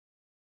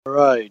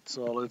Alright,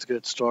 so let's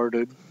get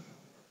started.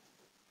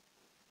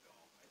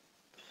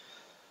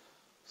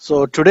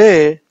 So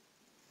today,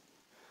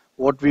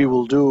 what we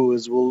will do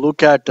is we'll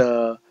look at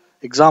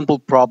example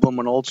problem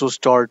and also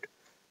start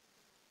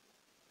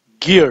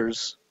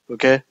gears,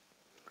 okay?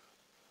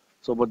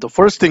 So, but the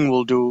first thing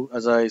we'll do,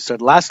 as I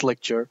said last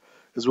lecture,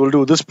 is we'll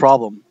do this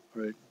problem,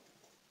 right?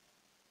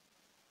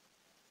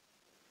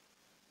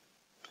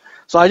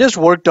 So I just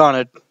worked on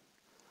it,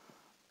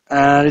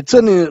 and it's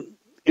an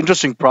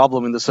interesting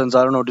problem in the sense,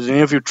 I don't know, did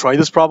any of you try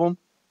this problem?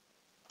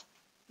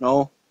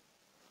 No?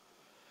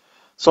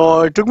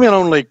 So it took me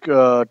around like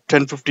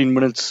 10, 15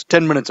 minutes,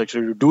 10 minutes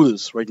actually to do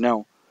this right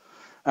now.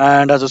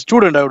 And as a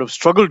student, I would have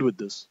struggled with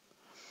this.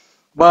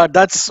 But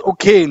that's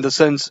okay in the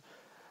sense,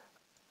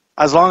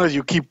 as long as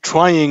you keep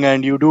trying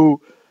and you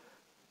do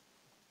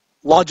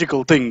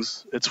logical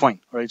things, it's fine,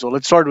 right? So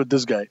let's start with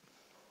this guy.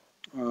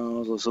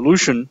 The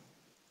solution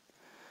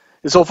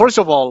is, so first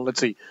of all, let's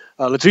see.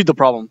 Let's read the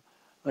problem.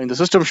 In the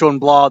system shown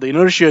blah, the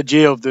inertia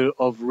j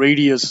of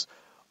radius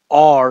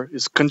r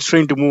is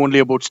constrained to move only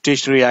about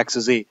stationary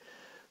axis a.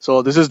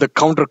 So this is the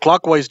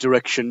counterclockwise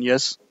direction,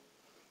 yes?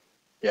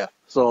 Yeah.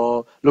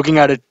 So looking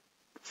at it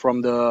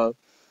from the,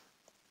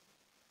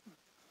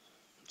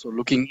 so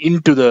looking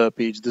into the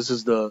page, this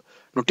is the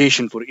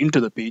notation for into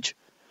the page.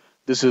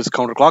 This is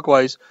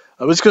counterclockwise.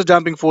 A viscous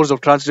damping force of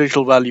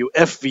translational value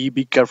Fv,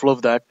 be careful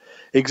of that,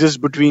 exists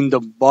between the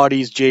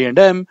bodies J and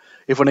M.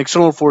 If an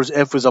external force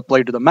F is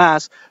applied to the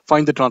mass,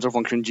 find the transfer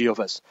function G of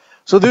S.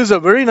 So this is a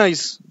very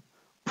nice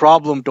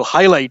problem to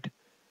highlight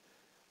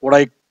what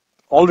I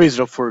always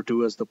refer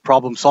to as the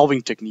problem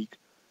solving technique.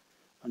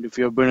 And if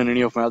you have been in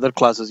any of my other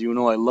classes, you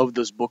know I love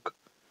this book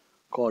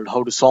called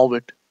How to Solve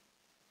It,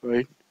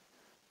 right?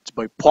 It's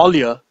by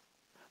Polya.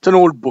 It's an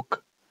old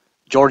book,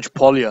 George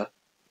Polya.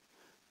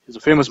 He's a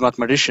famous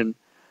mathematician,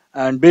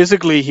 and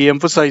basically he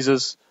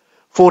emphasizes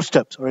 4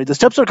 steps. All right, the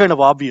steps are kind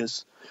of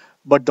obvious,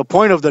 but the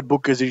point of that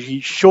book is he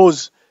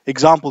shows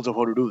examples of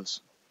how to do this.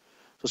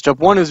 So step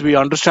 1 is we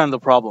understand the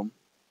problem.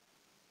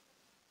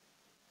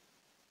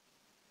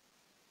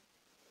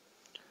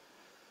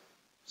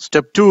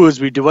 Step 2 is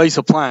we devise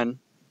a plan.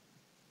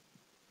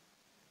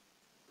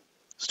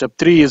 Step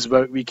 3 is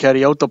where we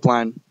carry out the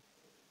plan.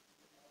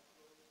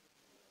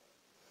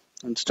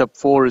 And step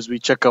 4 is we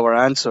check our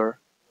answer.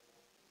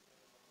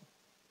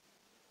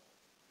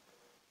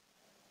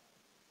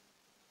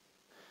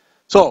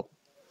 So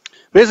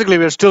basically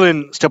we're still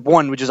in step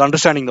 1, which is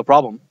understanding the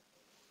problem.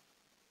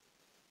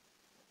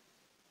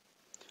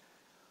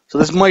 So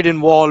this might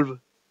involve,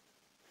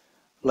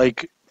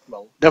 like,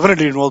 well,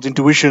 definitely involves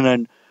intuition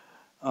and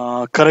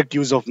correct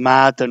use of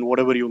math and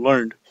whatever you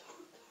learned.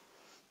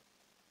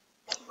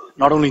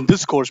 Not only in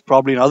this course,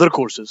 probably in other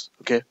courses,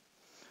 okay?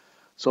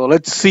 So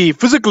let's see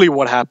physically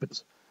what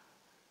happens.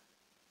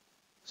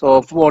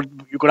 So what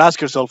you could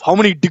ask yourself, how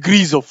many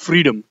degrees of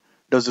freedom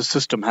does the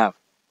system have?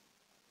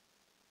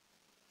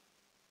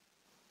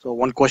 So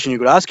one question you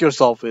could ask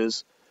yourself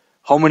is,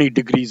 how many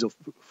degrees of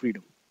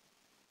freedom?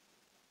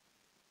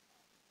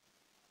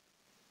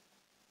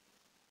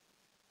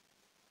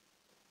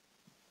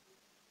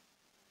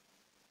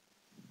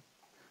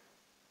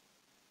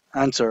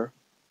 Answer.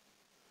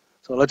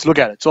 So let's look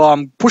at it. So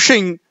I'm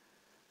pushing,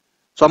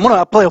 so I'm going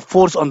to apply a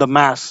force on the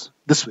mass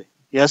this way,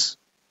 yes?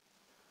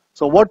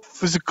 So what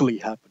physically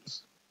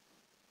happens?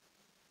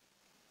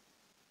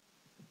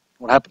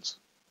 What happens?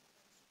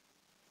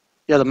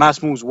 Yeah, the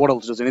mass moves. What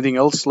else? Does anything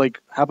else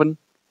like happen?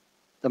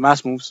 The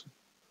mass moves.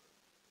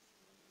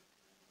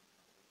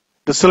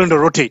 The cylinder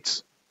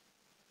rotates.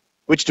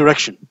 Which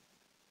direction?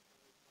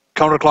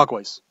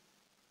 Counterclockwise.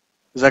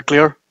 Is that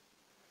clear?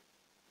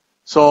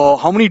 So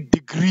how many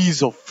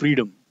degrees of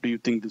freedom do you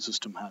think the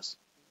system has?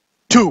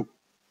 2.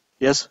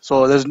 Yes,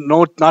 so there's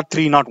not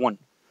 3, not 1.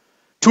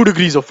 2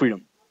 degrees of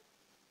freedom.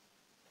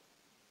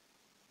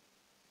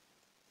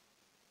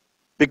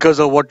 Because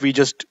of what we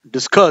just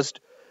discussed,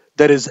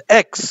 there is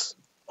x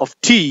of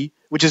t,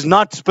 which is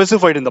not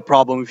specified in the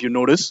problem if you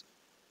notice,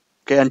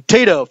 okay, and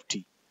theta of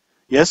t.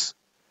 Yes,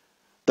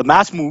 the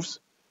mass moves,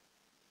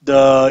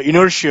 the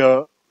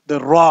inertia, the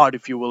rod,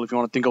 if you will, if you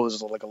want to think of this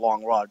as like a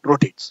long rod,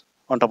 rotates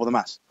on top of the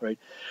mass, right?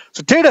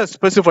 So theta is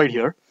specified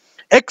here,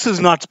 x is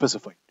not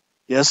specified,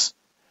 yes?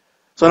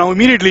 So now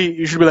immediately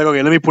you should be like,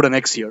 okay, let me put an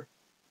x here.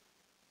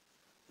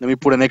 Let me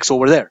put an x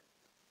over there,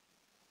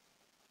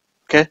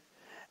 okay?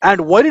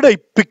 And why did I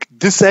pick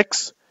this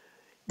x?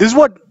 This is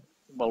what,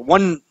 well,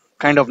 one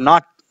kind of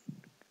not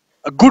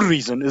a good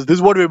reason is this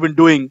is what we've been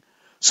doing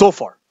so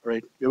far,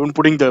 right? We've been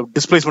putting the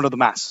displacement of the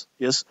mass,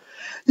 yes?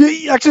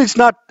 Actually, it's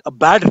not a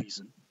bad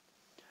reason.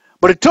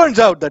 But it turns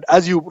out that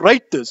as you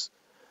write this,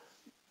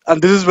 and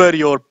this is where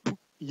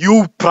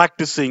you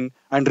practicing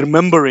and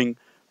remembering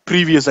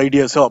previous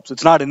ideas helps.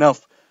 It's not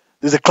enough.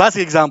 There's a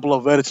classic example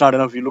of where it's not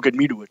enough. You look at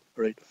me do it,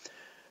 right?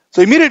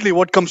 So immediately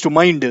what comes to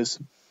mind is,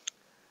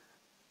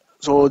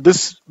 so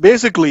this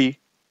basically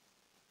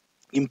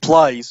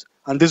implies,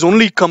 and this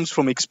only comes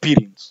from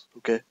experience,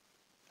 okay,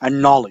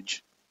 and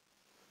knowledge.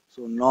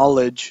 So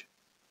knowledge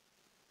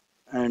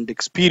and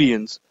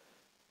experience.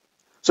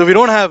 So if you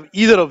don't have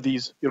either of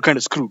these, you're kind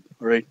of screwed,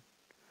 all right?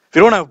 If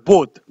you don't have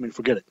both, I mean,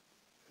 forget it.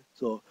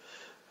 So,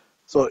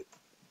 so,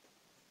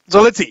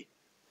 so let's see.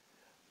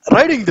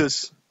 Writing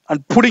this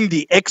and putting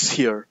the x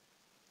here,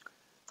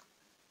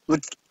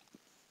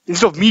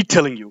 instead of me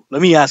telling you,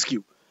 let me ask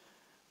you,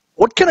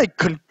 what can I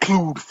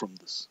conclude from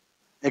this?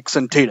 X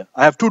and theta.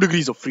 I have 2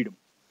 degrees of freedom.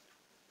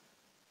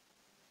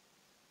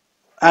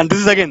 And this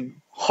is,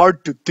 again,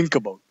 hard to think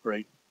about,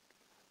 right?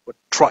 But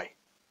try.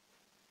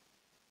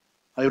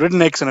 I've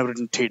written x and I've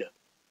written theta.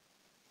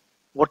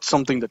 What's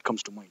something that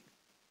comes to mind?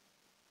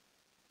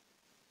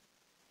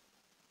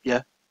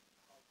 Yeah?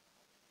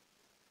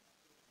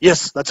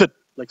 Yes, that's it.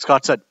 Like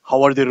Scott said,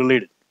 how are they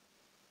related?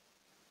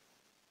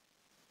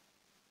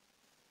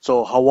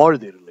 So how are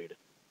they related?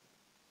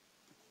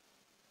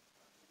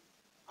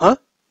 Huh?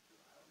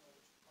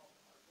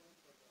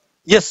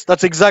 Yes,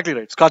 that's exactly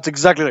right. Scott's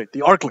exactly right.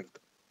 The arc length.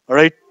 All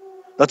right?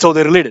 That's how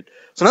they're related.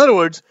 So in other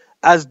words,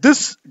 as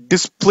this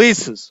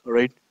displaces, all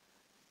right,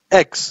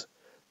 x,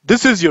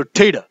 this is your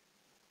theta.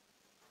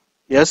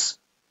 Yes?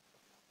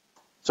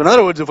 So in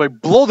other words, if I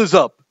blow this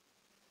up,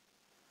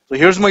 so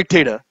here's my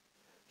theta,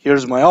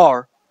 here's my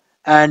r,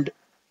 and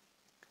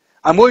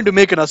I'm going to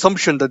make an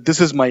assumption that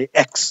this is my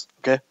x,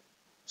 okay?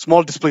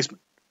 Small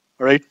displacement,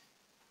 all right?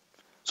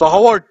 So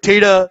how are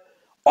theta,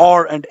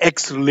 r, and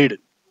x related?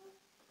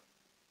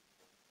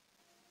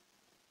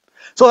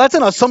 So that's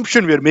an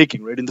assumption we're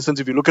making, right? In the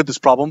sense, if you look at this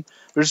problem,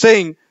 we're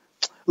saying,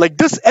 like,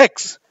 this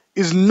x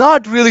is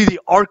not really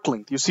the arc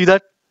length. You see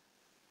that?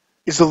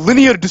 It's the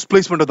linear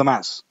displacement of the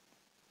mass.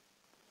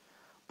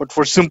 But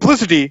for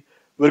simplicity,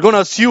 we're going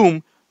to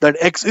assume that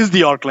x is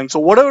the arc length. So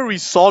whatever we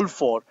solve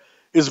for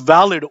is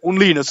valid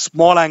only in a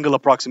small angle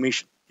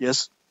approximation.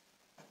 Yes?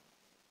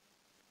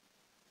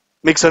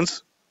 Make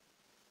sense?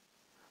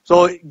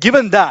 So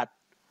given that,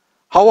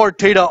 how are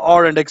theta,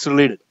 r, and x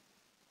related?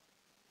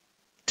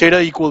 Theta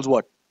equals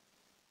what?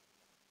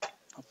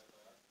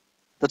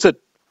 That's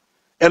it.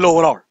 L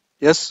over r.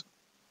 Yes?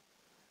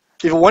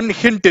 If one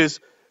hint is,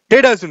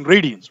 theta is in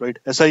radians, right?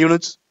 SI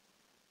units.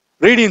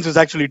 Radians is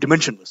actually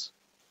dimensionless.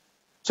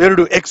 So you have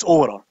to do x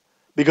over r,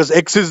 because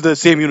x is the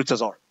same units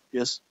as r.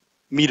 Yes?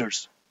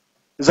 Meters.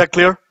 Is that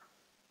clear?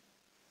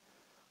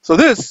 So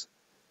this,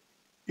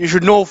 you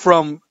should know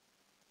from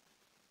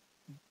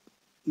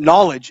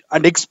knowledge,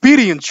 and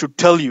experience should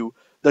tell you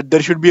that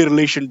there should be a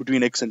relation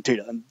between x and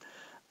theta. And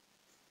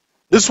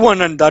this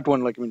one and that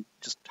one, like, I mean,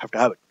 just have to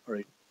have it. All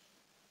right.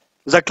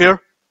 Is that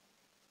clear?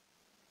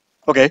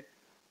 Okay.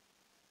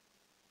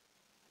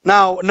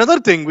 Now, another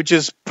thing which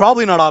is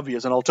probably not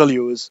obvious, and I'll tell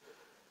you, is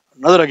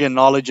another, again,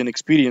 knowledge and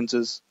experience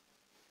is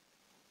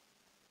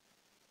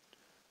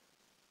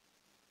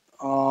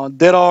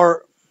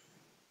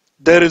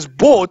there is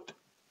both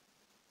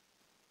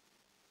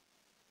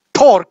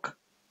torque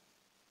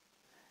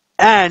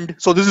and,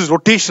 so this is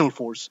rotational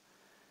force,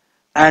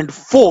 and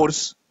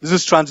force, this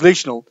is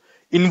translational,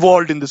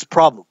 involved in this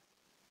problem.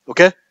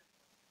 Okay?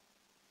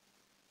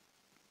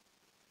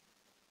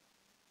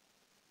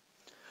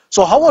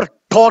 So how are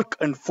torque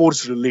and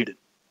force related?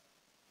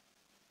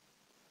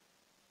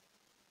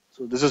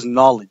 So this is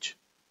knowledge.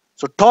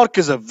 So torque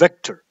is a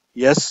vector,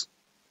 yes?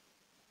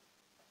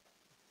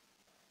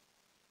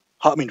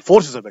 I mean,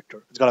 force is a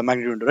vector. It's got a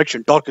magnitude and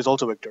direction. Torque is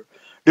also a vector.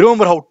 Do you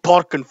remember how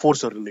torque and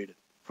force are related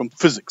from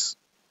physics?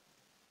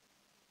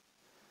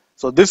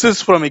 So this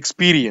is from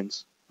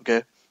experience,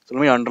 okay? So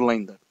let me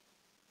underline that.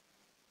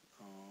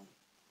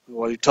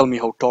 While you tell me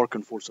how torque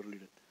and force are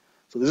related.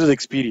 So this is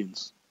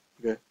experience,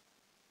 okay?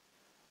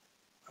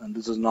 And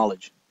this is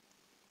knowledge.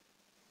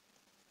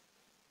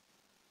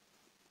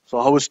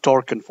 So how is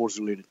torque and force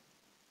related?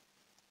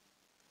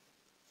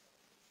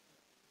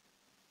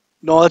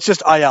 No, that's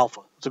just I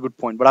alpha. That's a good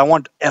point. But I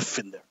want F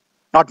in there,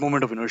 not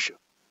moment of inertia.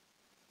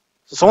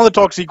 So some of the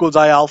torques equals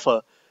I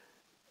alpha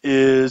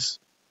is,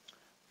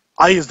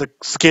 I is the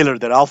scalar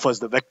there, alpha is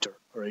the vector,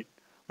 all right?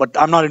 But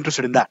I'm not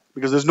interested in that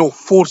because there's no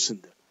force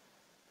in there.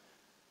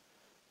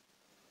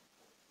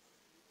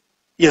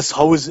 Yes,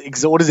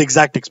 what is the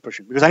exact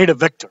expression? Because I need a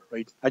vector,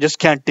 right? I just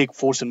can't take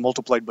force and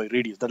multiply it by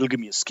radius. That'll give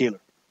me a scalar.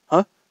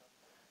 Huh?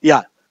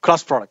 Yeah,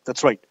 cross product,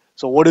 that's right.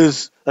 So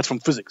that's from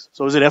physics.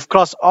 So is it F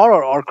cross R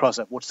or R cross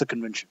F? What's the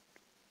convention?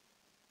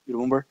 You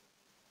remember?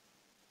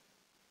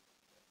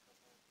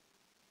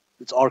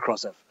 It's R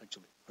cross F,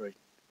 actually, right?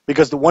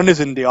 Because the one is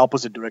in the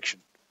opposite direction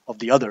of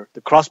the other.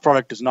 The cross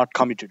product is not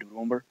commutative,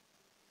 remember?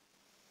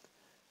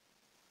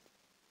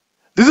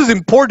 This is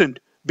important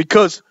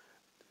because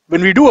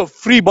when we do a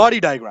free body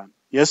diagram,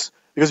 yes,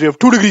 because we have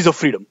 2 degrees of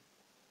freedom,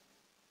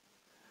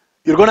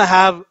 you're going to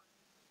have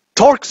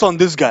torques on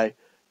this guy,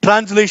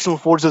 translational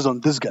forces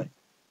on this guy.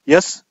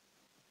 Yes?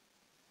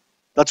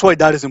 That's why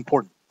that is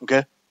important,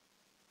 okay?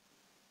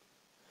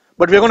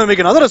 But we're going to make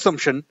another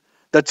assumption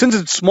that since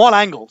it's small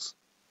angles,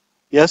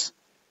 yes,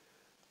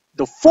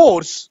 the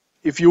force,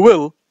 if you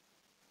will,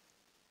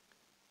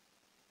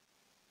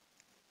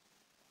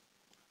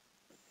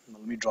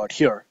 let me draw it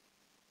here.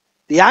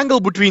 The angle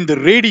between the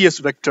radius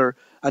vector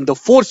and the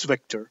force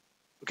vector,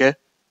 okay,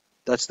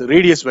 that's the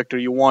radius vector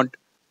you want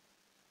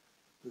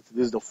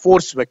This is the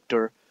force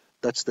vector.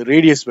 That's the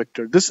radius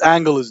vector. This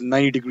angle is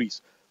 90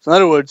 degrees. So in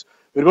other words,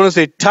 we're going to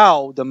say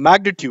tau, the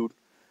magnitude,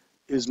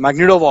 is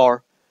magnitude of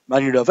r,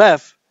 magnitude of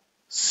f,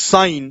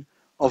 sine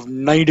of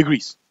 90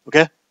 degrees.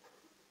 Okay?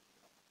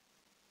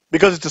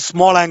 Because it's a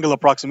small angle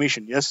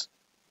approximation, yes?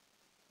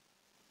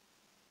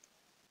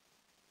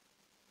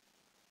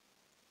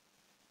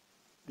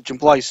 Which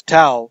implies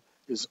tau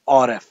is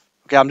RF.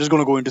 Okay, I'm just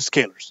going to go into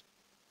scalars.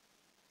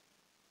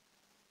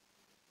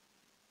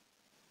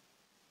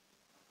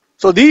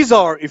 So these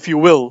are, if you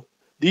will,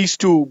 these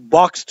two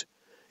boxed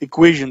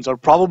equations are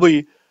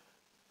probably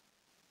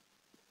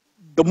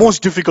the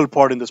most difficult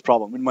part in this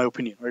problem, in my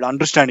opinion, right?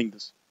 Understanding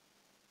this.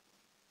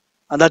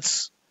 And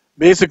that's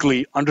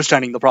basically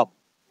understanding the problem.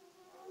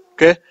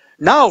 Okay?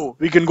 Now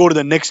we can go to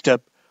the next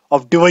step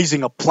of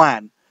devising a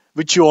plan,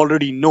 which you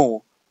already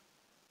know,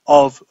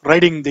 of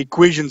writing the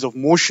equations of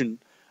motion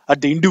at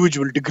the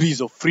individual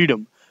degrees of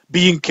freedom,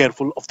 being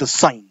careful of the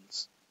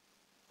signs.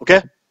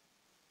 Okay?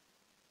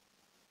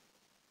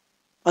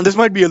 And this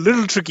might be a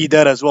little tricky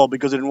there as well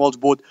because it involves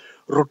both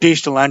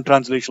rotational and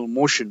translational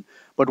motion.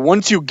 But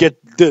once you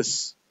get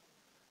this,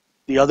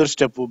 the other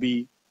step will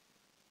be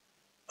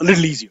a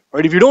little easier,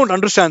 right? If you don't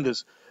understand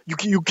this,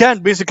 you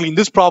can't basically, in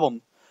this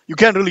problem, you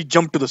can't really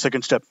jump to the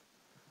second step,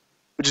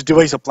 which is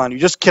devise a plan. You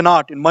just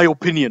cannot, in my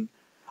opinion.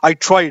 I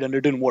tried and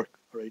it didn't work,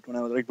 right? When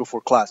I was right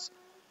before class,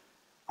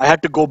 I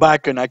had to go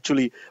back and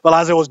actually, well,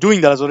 as I was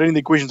doing that, as I was writing the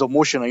equations of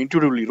motion, I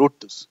intuitively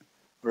wrote this,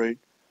 right?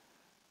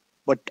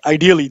 But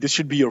ideally, this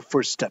should be your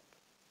first step.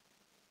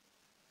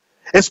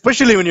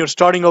 Especially when you're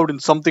starting out in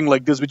something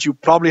like this, which you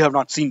probably have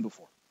not seen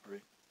before,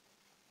 right?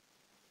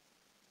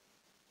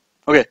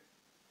 Okay,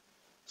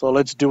 so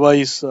let's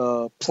devise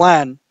a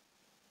plan.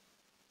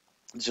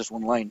 It's just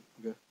one line,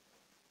 okay?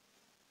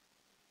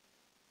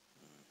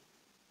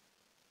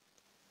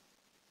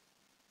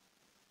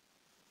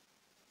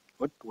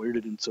 What? Where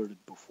did it insert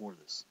it before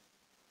this?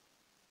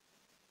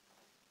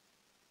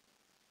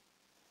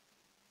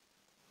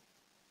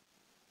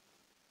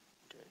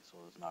 Okay, so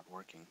it's not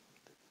working.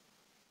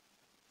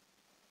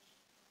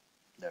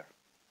 There.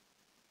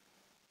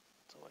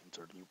 So I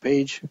insert a new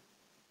page.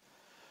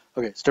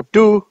 Okay, step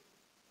 2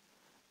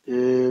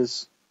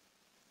 is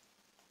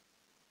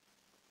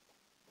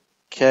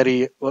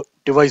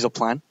devise a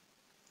plan.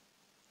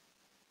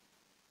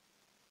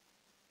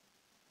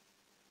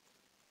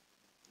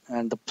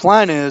 And the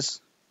plan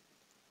is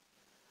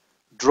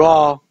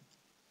draw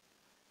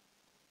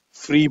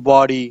free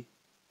body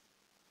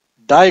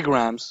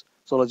diagrams.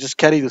 So let's just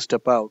carry this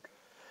step out.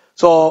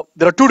 So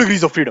there are 2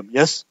 degrees of freedom,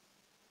 yes?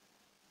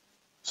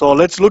 So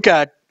let's look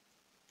at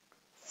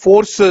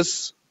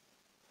forces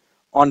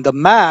on the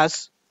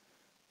mass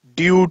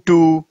due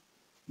to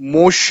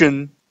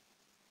motion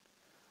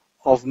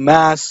of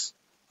mass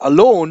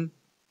alone,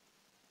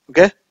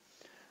 okay?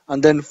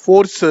 And then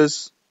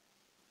forces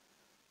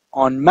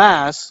on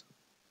mass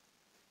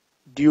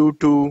due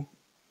to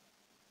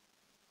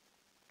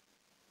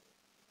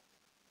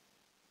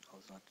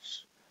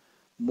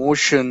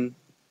motion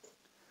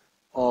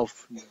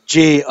of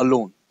J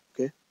alone,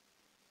 okay?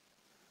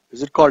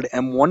 Is it called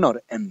M1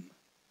 or M?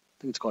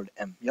 I think it's called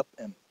M. Yep,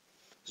 M.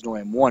 There's no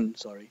M1,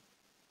 sorry.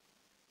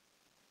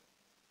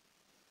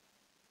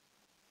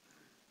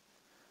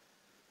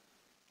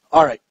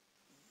 All right,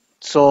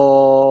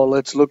 so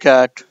let's look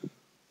at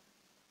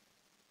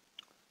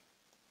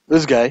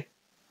this guy.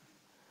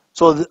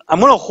 So I'm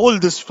going to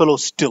hold this fellow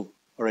still,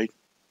 all right?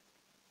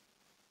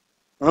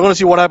 I'm going to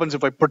see what happens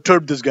if I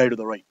perturb this guy to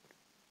the right.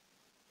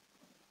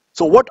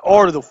 So what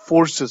are the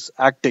forces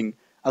acting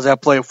as I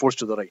apply a force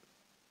to the right?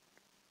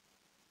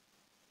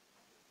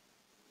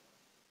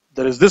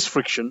 There is this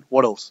friction.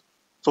 What else?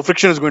 So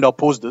friction is going to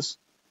oppose this.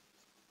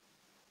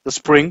 The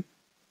spring,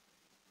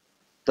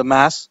 the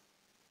mass.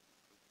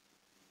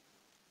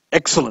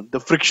 Excellent. The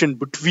friction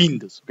between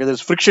this. Okay, there's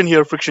friction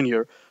here,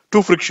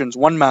 2 frictions,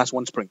 1 mass,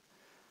 1 spring.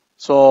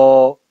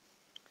 So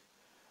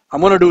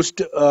I'm going to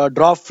do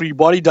draw free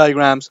body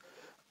diagrams.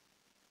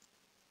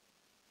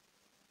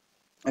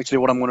 Actually,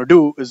 what I'm going to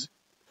do is,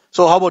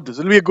 so how about this?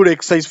 It'll be a good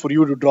exercise for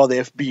you to draw the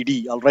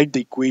FBD. I'll write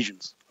the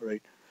equations, all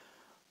right?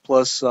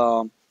 Plus,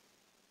 so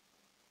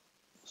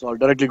I'll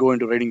directly go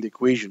into writing the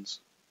equations.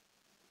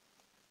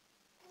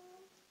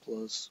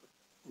 Plus,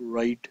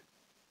 write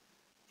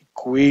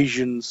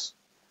equations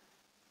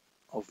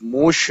of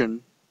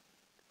motion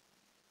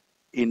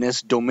in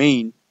S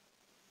domain.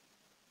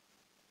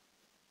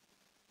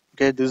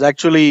 Okay, this is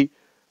actually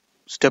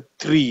step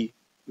 3,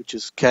 which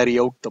is carry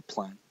out the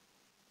plan.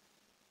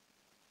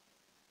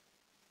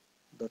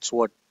 That's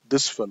what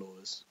this fellow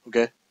is,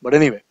 okay? But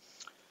anyway,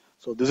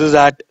 so this is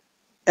at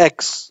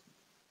X.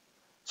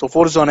 So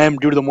force on M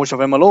due to the motion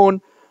of M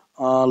alone,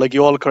 like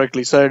you all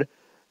correctly said,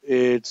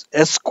 it's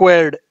S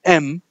squared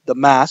M, the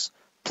mass,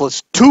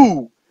 plus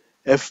 2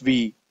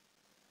 FV.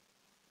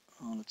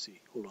 Let's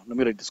see, hold on, let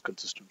me write this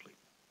consistently.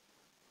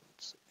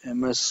 It's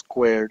MS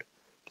squared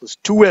plus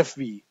 2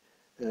 FV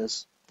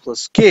is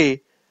plus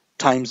K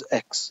times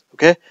X,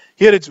 okay?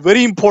 Here it's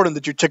very important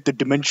that you check the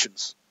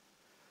dimensions.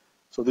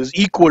 So this is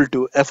equal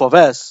to F of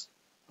S,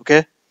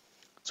 Okay,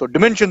 so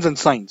dimensions and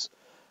signs.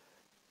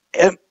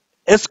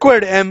 S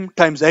squared m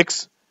times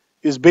x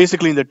is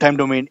basically in the time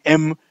domain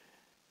m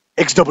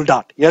x double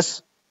dot.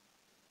 Yes.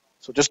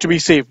 So just to be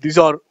safe, these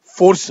are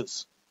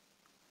forces,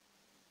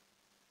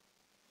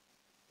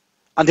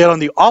 and they are on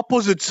the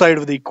opposite side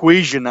of the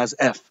equation as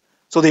F.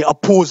 So they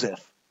oppose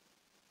F.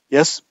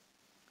 Yes?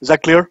 Is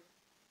that clear?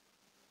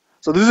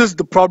 So this is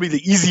probably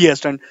the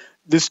easiest, and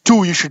this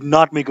too you should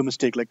not make a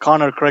mistake. Like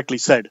Connor correctly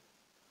said,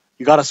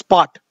 you got to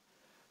spot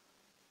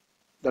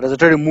that as I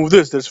try to move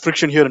this, there's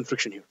friction here and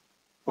friction here.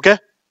 Okay?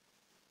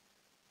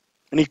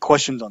 Any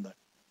questions on that?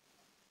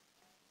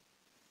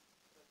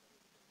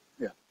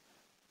 Yeah.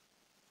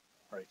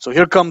 All right. So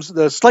here comes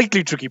the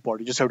slightly tricky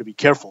part. You just have to be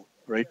careful,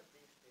 right?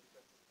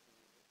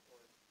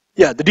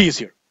 Yeah, the D is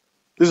here.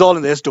 This is all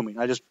in the S domain.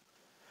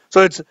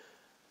 So it's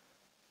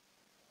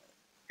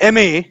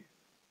MA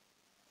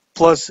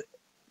plus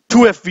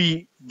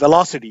 2FV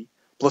velocity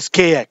plus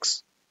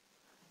kx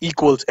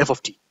equals f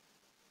of t.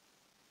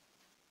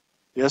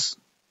 Yes?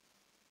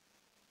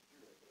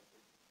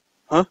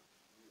 Huh?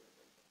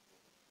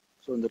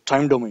 So in the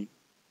time domain.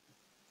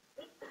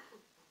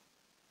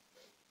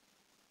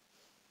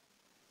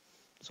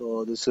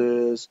 So this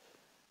is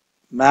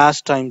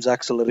mass times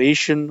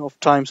acceleration of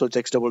time, so it's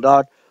x double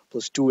dot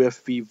plus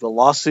 2FV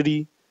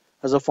velocity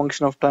as a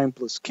function of time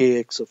plus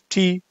kx of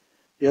t,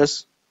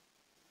 yes,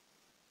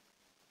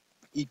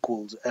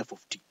 equals f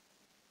of t.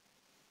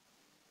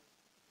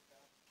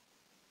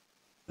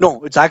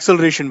 No, it's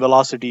acceleration,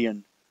 velocity,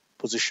 and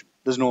position.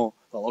 There's no,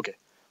 well, okay,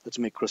 let's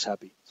make Chris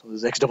happy. So this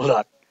is x double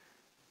dot.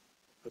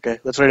 Okay,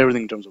 let's write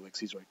everything in terms of x,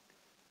 he's right.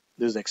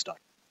 This is x dot.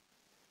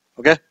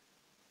 Okay,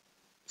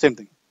 same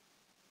thing.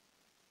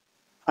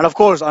 And of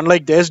course,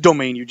 unlike the S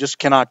domain, you just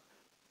cannot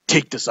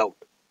take this out.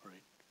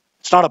 Right?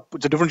 It's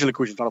a differential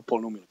equation, it's not a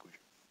polynomial equation.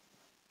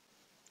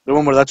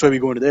 Remember, that's why we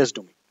go into the S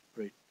domain.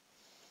 Right?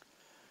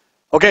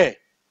 Okay,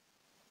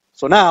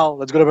 so now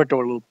let's go back to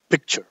our little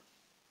picture.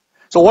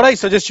 So what I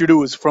suggest you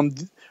do is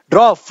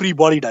draw a free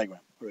body diagram.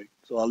 Right?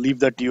 So I'll leave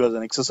that to you as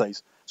an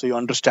exercise so you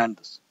understand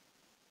this.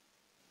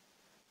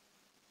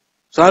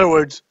 So in other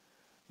words,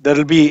 there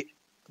will be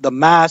the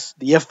mass,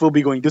 the F will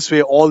be going this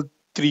way, all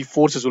three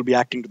forces will be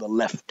acting to the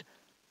left.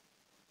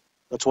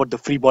 That's what the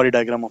free body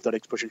diagram of that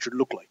expression should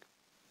look like.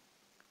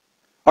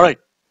 All right,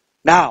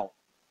 now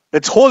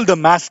let's hold the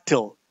mass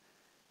still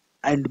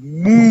and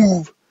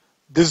move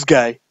this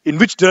guy in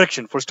which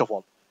direction, first of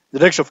all? The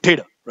direction of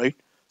theta, right?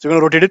 So we're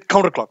going to rotate it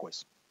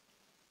counterclockwise.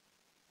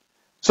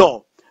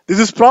 So this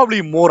is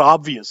probably more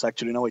obvious,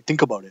 actually, now I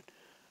think about it.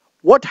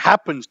 What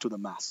happens to the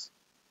mass?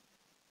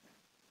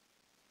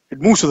 It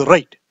moves to the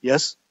right,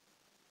 yes?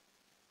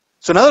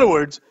 So in other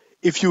words,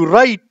 if you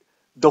write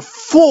the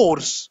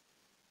force,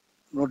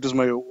 notice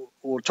my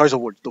choice of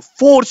words, the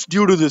force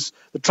due to this,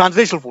 the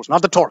translational force,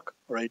 not the torque,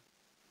 right?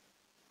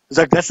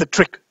 That's the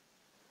trick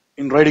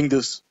in writing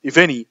this, if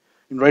any,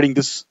 in writing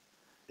this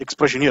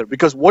expression here.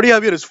 Because what you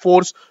have here is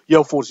force, you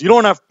have force. You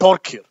don't have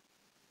torque here.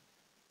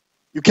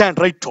 You can't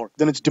write torque,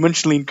 then it's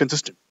dimensionally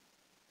inconsistent.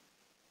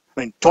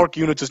 I mean, torque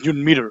units is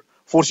Newton meter,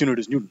 force unit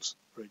is newtons.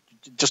 Right?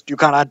 You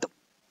can't add them.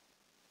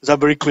 Is that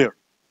very clear?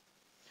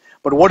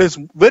 But what is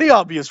very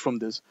obvious from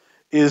this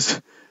is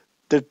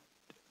the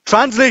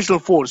translational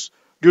force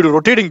due to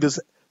rotating this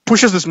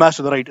pushes this mass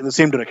to the right in the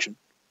same direction.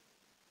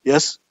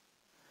 Yes?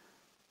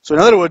 So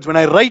in other words, when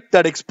I write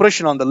that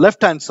expression on the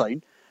left-hand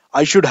side,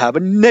 I should have a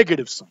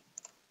negative sign.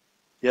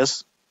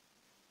 Yes?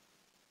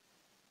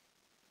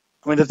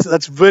 I mean,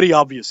 that's very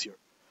obvious here.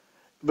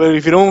 But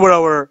if you remember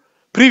our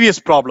previous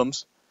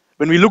problems,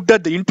 when we looked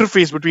at the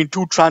interface between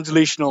two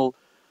translational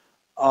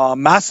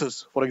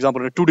masses, for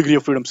example, in a 2 degree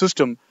of freedom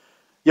system,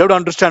 you have to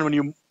understand when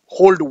you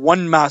hold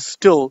one mass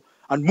still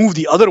and move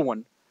the other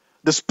one,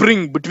 the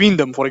spring between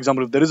them, for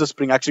example, if there is a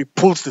spring, actually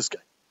pulls this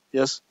guy.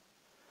 Yes?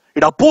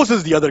 It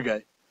opposes the other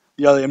guy,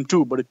 the other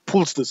M2, but it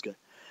pulls this guy.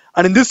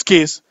 And in this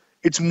case,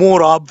 it's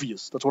more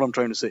obvious. That's what I'm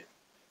trying to say.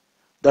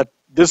 That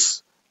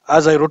this,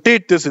 as I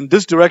rotate this in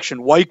this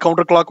direction, y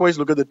counterclockwise,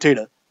 look at the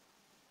theta,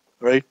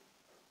 right?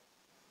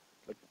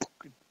 It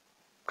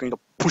kind of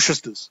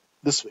pushes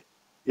this way.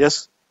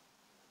 Yes?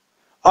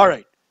 All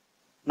right.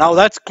 Now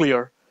that's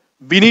clear.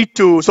 We need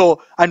to,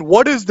 and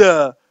what is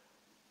the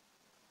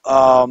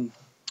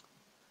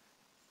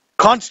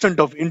constant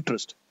of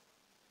interest?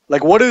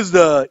 Like, what is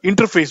the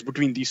interface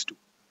between these two?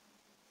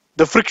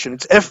 The friction.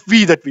 It's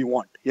Fv that we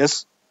want.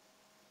 Yes?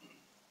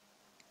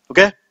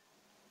 Okay?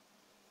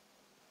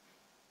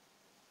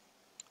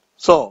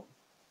 So,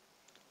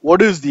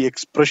 what is the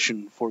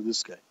expression for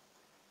this guy?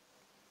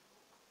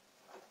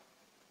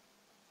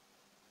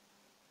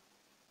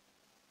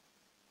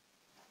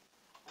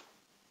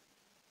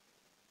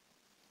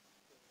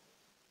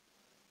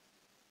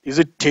 Is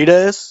it theta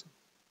s?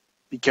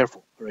 Be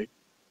careful, right?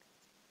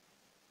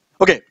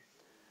 Okay,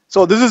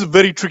 so this is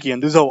very tricky,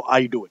 and this is how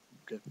I do it.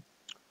 Okay.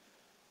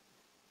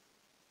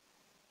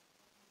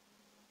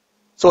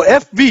 So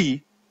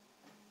Fv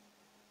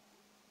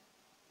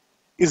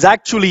is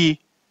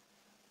actually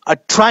a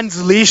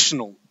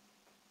translational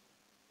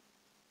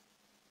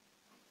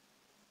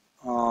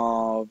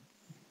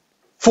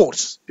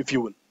force, if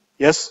you will.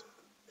 Yes?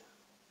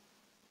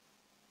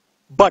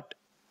 But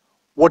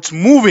what's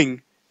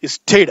moving is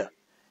theta.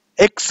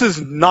 X is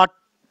not,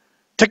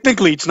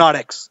 technically it's not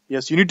X.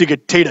 Yes, you need to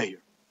get theta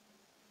here.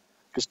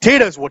 Because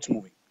theta is what's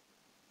moving.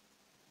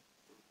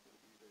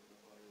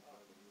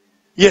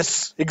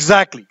 Yes,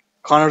 exactly.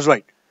 Connor's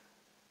right.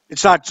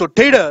 It's not. So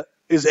theta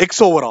is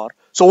X over R.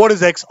 So what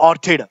is X? R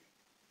theta.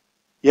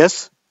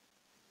 Yes?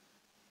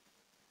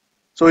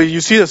 So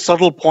you see the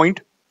subtle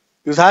point?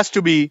 This has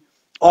to be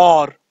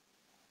R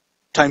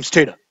times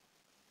theta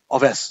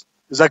of S.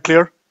 Is that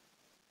clear?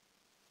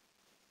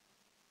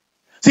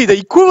 See, the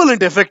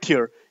equivalent effect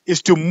here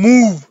is to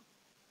move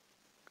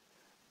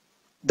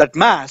that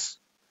mass,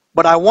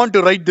 but I want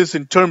to write this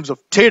in terms of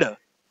theta,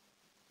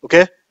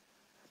 okay?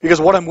 Because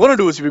what I'm going to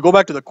do is, if you go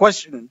back to the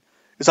question,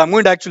 is I'm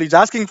going to actually, it's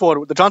asking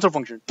for the transfer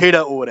function,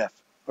 theta over f,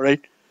 all right?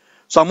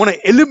 So I'm going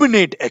to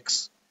eliminate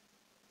x.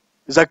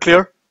 Is that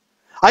clear?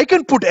 I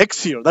can put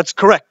x here, that's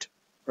correct,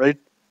 right?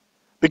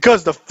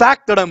 Because the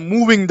fact that I'm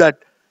moving that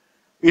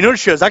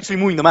inertia is actually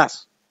moving the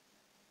mass.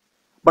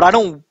 But I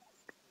don't,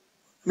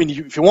 I mean,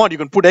 if you want, you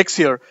can put x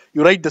here,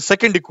 you write the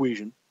second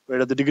equation,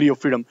 right, at the degree of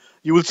freedom,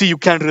 you will see you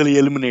can't really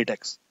eliminate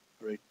x,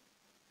 right?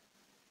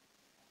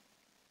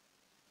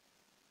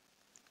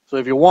 So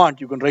if you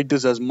want, you can write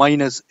this as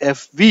minus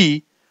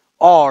fv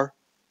r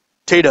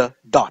theta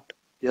dot.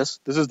 Yes,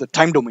 this is the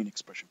time domain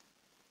expression.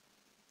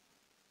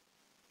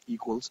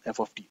 Equals f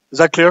of t. Is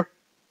that clear?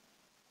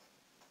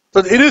 So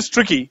it is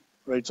tricky,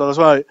 right? So that's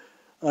why,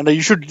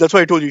 that's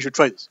why I told you you should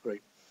try this,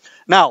 right?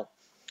 Now,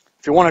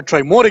 if you want to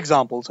try more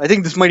examples, I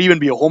think this might even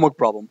be a homework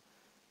problem.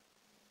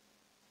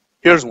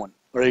 Here's one,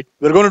 all right?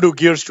 We're going to do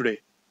gears today.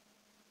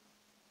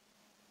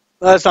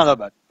 That's not that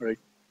bad, all right?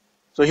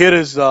 So here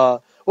is,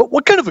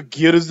 what kind of a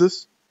gear is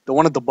this? The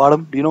one at the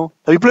bottom, do you know?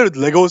 Have you played with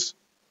Legos?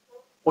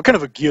 What kind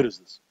of a gear is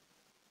this?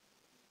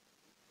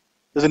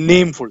 There's a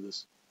name for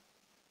this.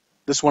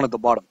 This one at the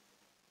bottom.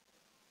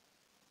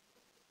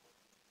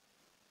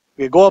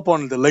 Okay, go up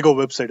on the Lego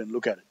website and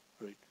look at it,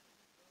 right?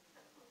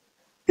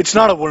 It's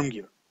not a worm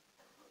gear.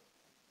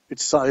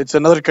 It's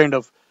another kind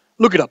of,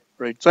 look it up,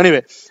 right? So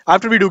anyway,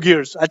 after we do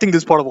gears, I think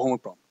this is part of a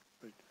homework problem,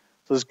 right?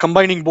 So it's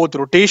combining both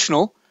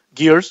rotational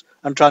gears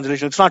and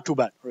translation. It's not too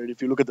bad, right?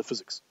 If you look at the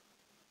physics.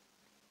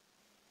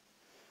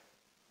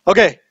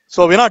 Okay,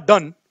 so we're not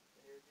done.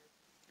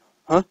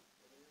 Huh?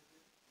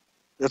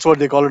 That's what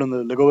they call it on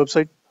the Lego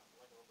website?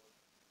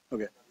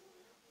 Okay.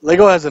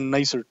 Lego has a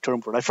nicer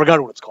term for it. I forgot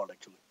what it's called,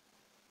 actually.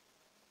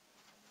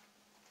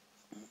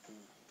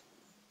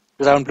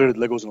 Because I haven't played with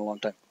Legos in a long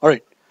time. All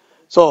right.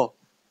 So,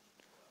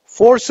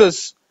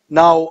 forces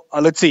now,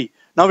 let's see.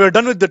 Now we're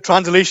done with the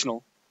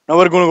translational. Now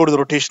we're going to go to the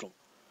rotational.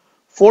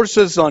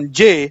 Forces on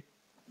J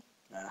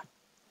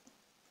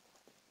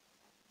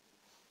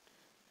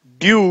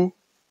due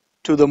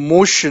to the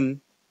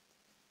motion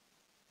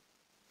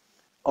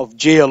of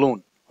J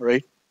alone, all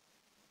right?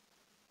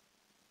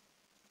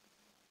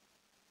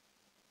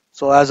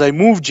 So as I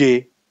move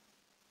J,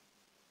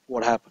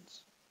 what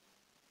happens?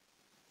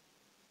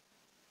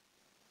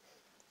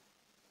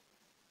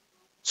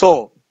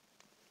 So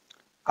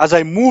as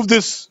I move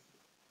this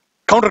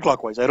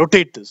counterclockwise, I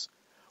rotate this.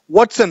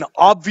 What's an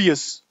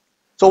obvious?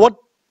 So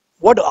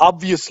what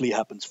obviously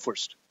happens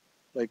first?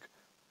 Like,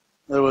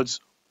 in other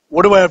words,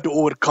 what do I have to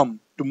overcome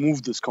to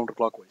move this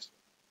counterclockwise?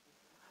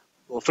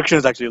 Well, friction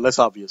is actually less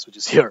obvious, which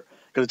is here,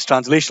 because it's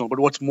translational, but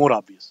what's more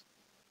obvious?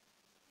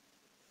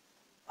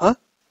 Huh?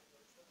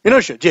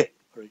 Inertia, J.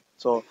 Right?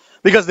 So,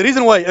 because the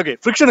reason why, okay,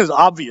 friction is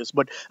obvious,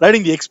 but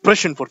writing the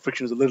expression for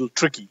friction is a little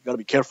tricky. You gotta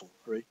be careful,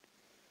 right?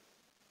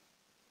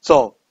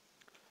 So,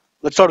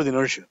 let's start with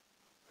inertia.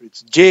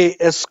 It's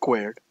Js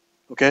squared,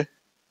 okay?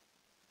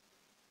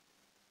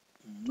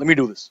 Let me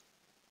do this.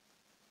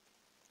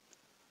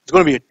 It's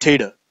gonna be a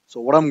theta.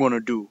 So what I'm gonna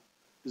do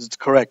is, it's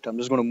correct. I'm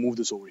just gonna move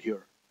this over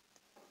here.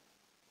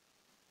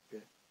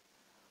 Okay.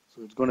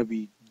 So it's gonna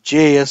be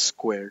Js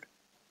squared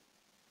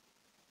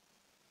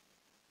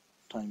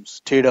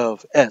times theta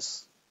of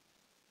S.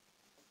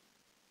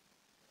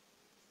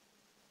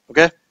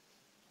 Okay?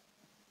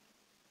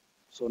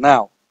 So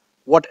now,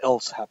 what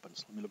else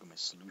happens? Let me look at my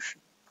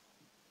solution.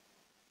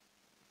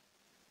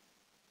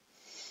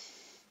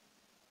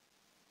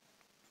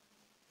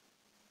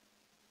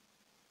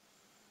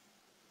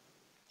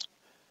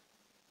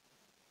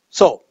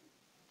 So,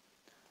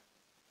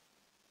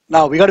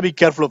 now we got to be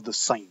careful of the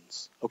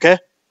signs, okay,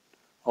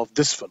 of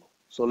this fellow.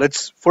 So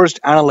let's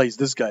first analyze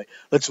this guy.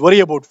 Let's worry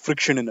about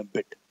friction in a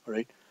bit, all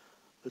right?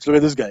 Let's look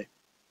at this guy.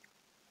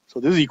 So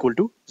this is equal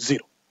to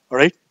 0, all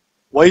right?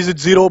 Why is it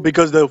 0?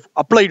 Because the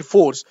applied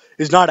force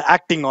is not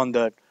acting on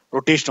the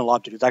rotational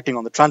object. It's acting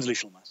on the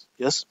translational mass,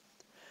 yes?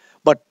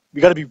 But we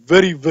got to be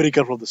very, very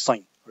careful of the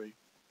sign, right?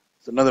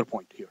 It's another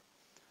point here.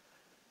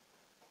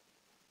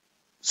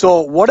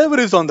 So whatever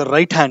is on the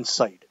right-hand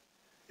side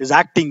is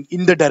acting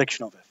in the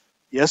direction of F,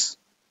 yes?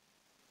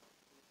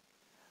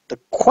 The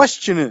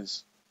question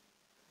is,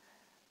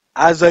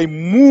 as I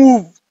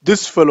move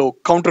this fellow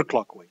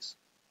counterclockwise,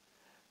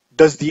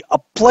 does the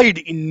applied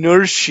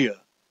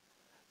inertia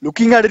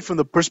looking at it from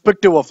the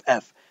perspective of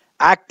F,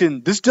 act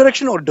in this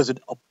direction or does it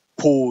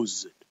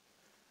oppose it?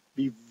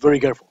 Be very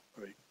careful.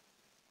 Right?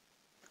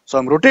 So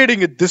I'm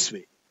rotating it this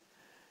way.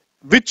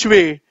 Which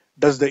way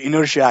does the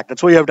inertia act?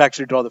 That's why you have to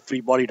actually draw the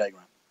free body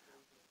diagram.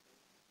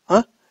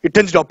 Huh? It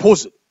tends to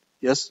oppose it.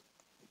 Yes?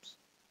 Oops.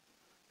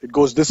 It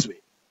goes this way.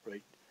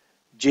 Right?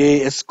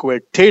 Js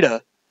squared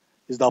theta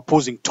is the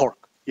opposing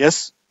torque.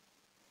 Yes?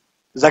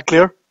 Is that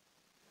clear?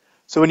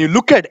 So when you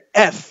look at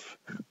F,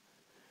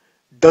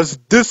 does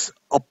this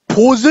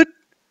oppose it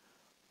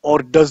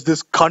or does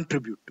this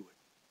contribute to it?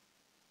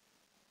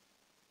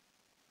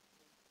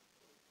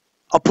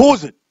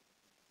 Oppose it.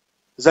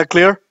 Is that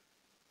clear?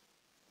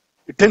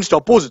 It tends to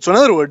oppose it. So in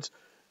other words,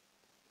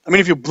 I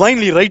mean, if you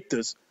blindly write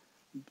this,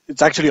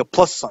 it's actually a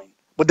plus sign.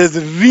 But there's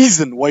a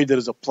reason why there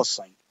is a plus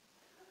sign.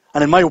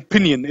 And in my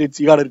opinion,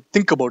 you got to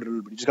think about it a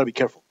little bit. You just got to be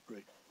careful.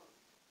 Right?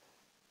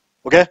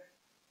 Okay?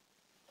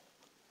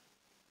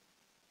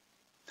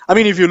 I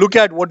mean, if you look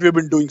at what we've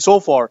been doing so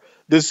far,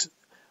 this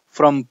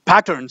from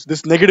patterns,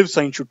 this negative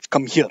sign should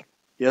come here.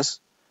 Yes?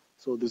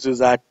 So this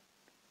is at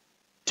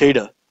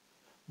theta.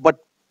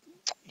 But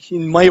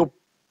in my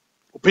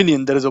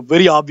opinion, there is a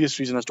very obvious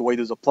reason as to why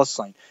there's a plus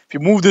sign. If you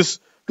move this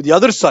to the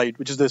other side,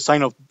 which is the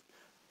sign of,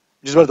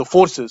 which is where the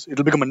force is,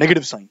 it'll become a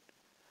negative sign,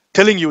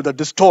 telling you that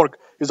this torque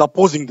is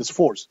opposing this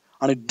force.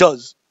 And it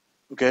does,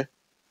 okay,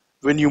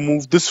 when you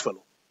move this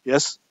fellow.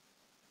 Yes?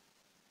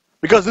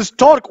 Because this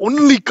torque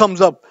only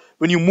comes up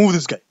when you move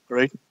this guy,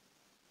 right?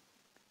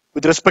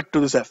 With respect to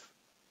this F.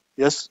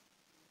 Yes?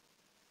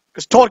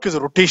 Because torque is a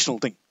rotational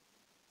thing.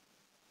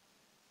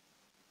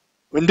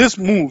 When this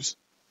moves,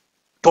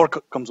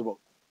 torque comes about,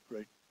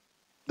 right?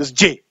 This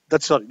J,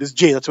 that's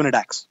when it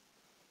acts.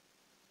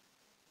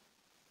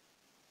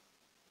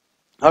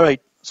 All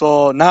right,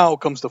 so now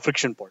comes the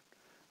friction part.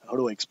 How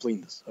do I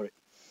explain this? All right.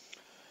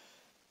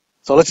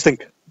 So let's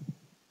think.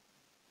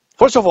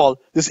 First of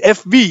all, this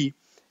FV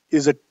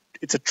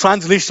it's a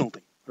translational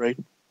thing, right?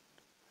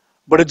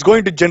 But it's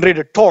going to generate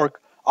a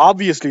torque.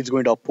 Obviously, it's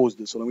going to oppose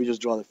this. So let me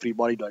just draw the free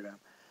body diagram.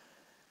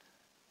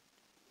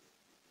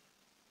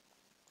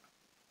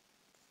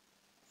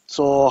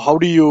 So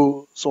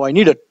so I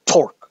need a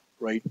torque,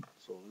 right?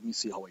 So let me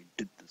see how I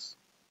did this.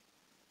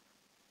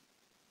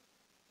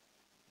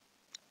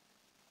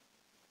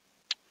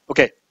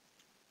 Okay.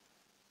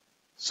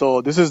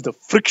 So this is the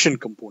friction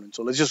component.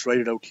 So let's just write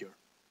it out here.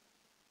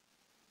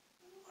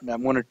 And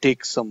I'm going to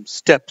take some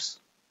steps.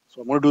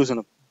 So I'm going to do this in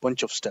a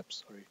bunch of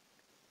steps. All right.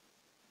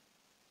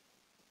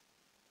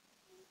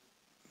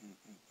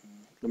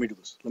 Let me do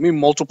this. Let me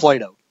multiply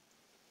it out.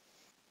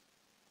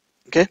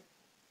 Okay?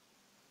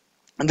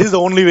 And this is the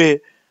only way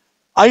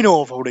I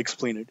know of how to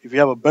explain it. If you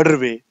have a better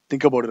way,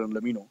 think about it and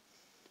let me know.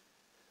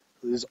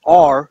 So this is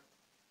R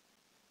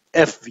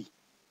FV.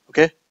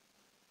 Okay?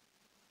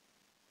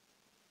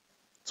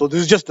 So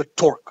this is just the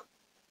torque.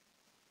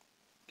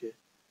 Okay?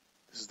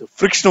 This is the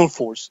frictional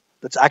force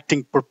that's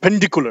acting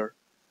perpendicular,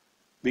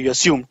 we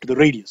assume, to the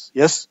radius.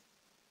 Yes?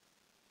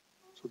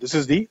 So this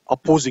is the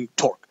opposing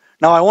torque.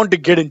 Now I want to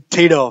get in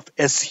theta of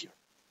S here.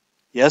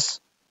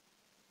 Yes?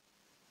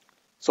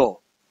 So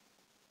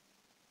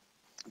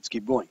let's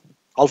keep going.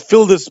 I'll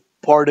fill this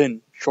part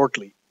in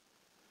shortly.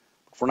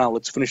 For now,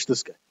 let's finish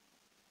this guy.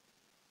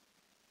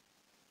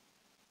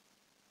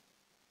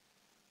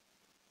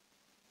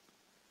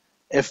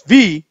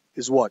 FV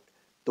is what?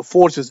 The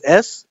force is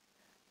S,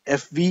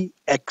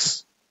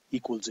 FVX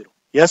equals 0.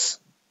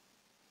 Yes?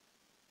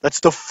 That's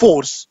the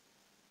force,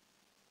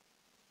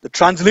 the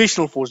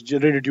translational force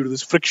generated due to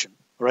this friction,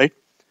 right?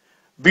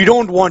 We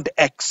don't want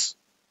X.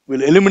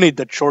 We'll eliminate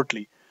that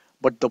shortly.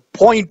 But the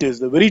point is,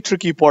 the very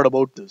tricky part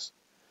about this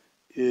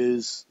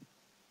is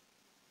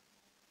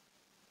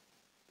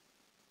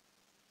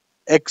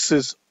X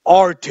is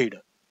R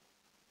theta.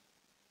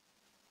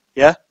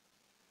 Yeah?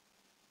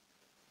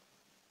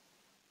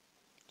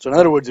 So in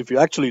other words, if you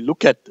actually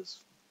look at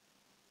this,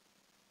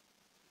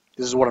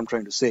 this is what I'm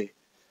trying to say.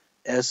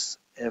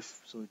 SF,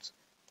 so it's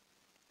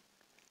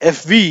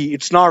FV,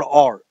 it's not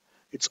R.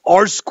 It's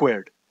R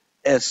squared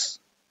S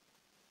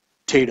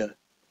theta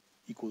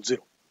equals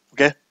 0.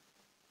 Okay?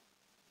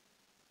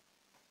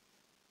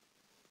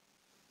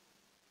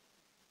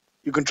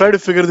 You can try to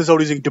figure this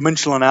out using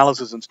dimensional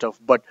analysis and stuff,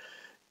 but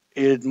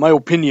in my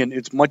opinion,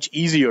 it's much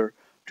easier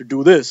to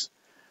do this.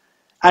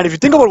 And if you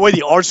think about why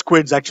the R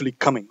squared is actually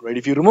coming, right?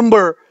 If you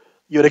remember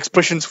your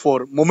expressions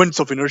for moments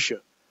of inertia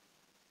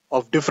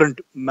of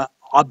different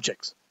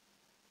objects,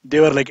 they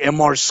were like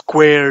mr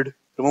squared.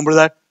 Remember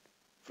that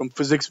from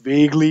physics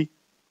vaguely?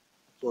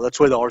 So that's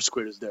why the R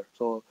squared is there.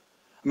 So,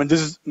 I mean,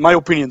 this is, in my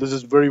opinion, this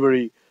is very,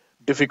 very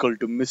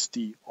difficult to miss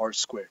the R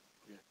squared.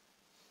 Okay.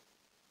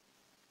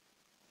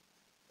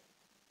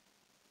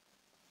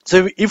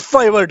 So if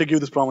I were to give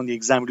this problem in the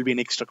exam, it will be an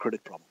extra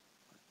credit problem.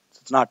 So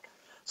it's not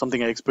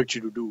something I expect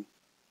you to do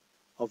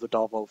off the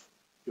top of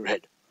your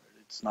head.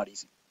 It's not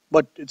easy,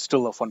 but it's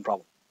still a fun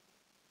problem.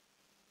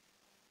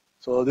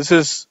 So this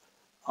is,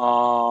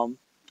 so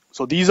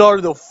these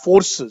are the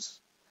forces,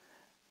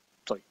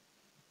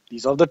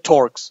 these are the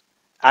torques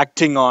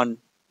acting on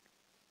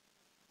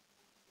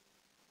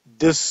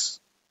this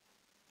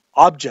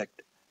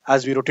object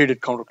as we rotate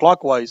it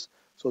counterclockwise.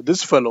 So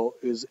this fellow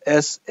is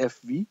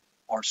SFV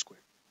r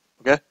squared.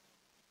 Okay.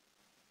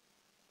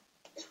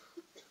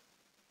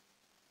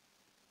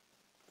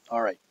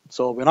 All right.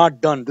 So we're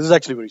not done. This is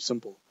actually very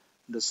simple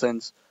in the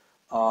sense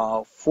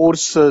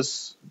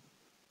forces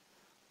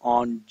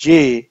on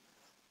J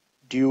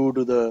due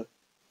to the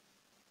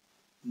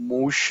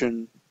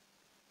motion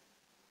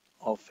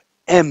of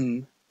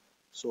M.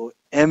 So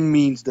M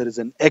means there is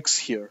an X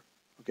here.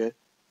 Okay.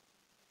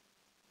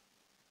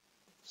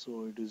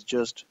 So it is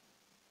just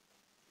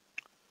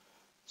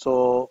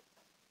so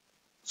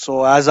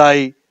as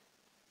so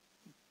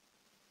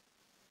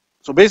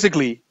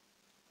basically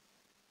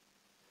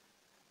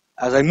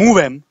as I move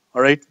M,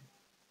 all right,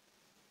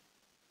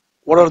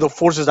 what are the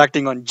forces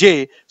acting on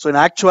J? So in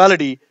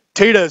actuality,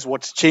 theta is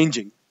what's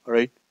changing, all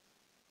right?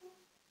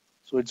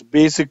 So it's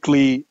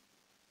basically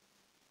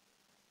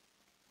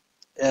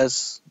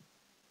SFV.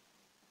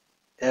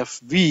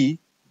 Okay,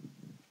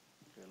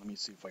 let me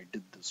see if I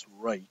did this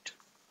right.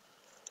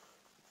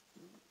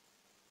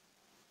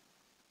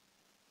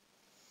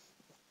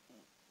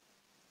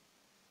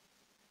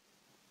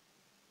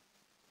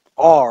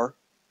 R,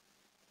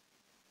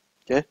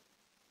 okay?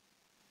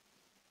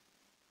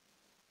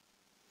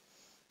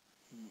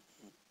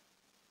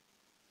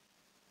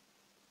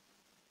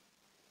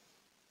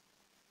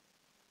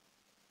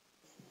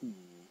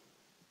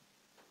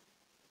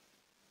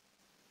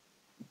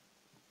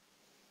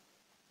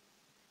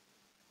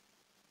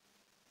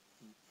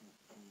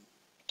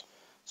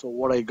 So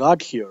what I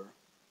got here,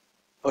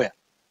 oh yeah.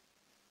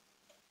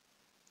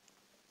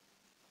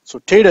 So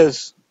theta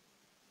is,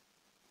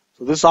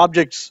 so this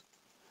object's,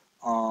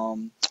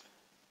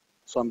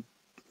 so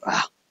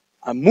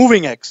I'm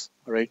moving X,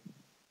 all right?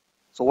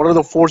 So what are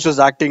the forces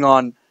acting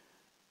on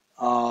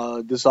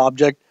this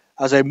object?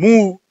 As I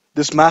move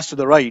this mass to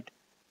the right,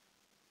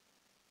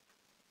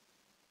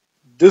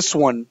 this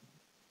one,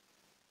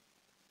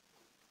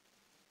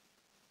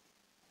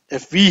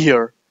 FV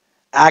here,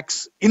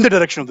 acts in the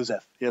direction of this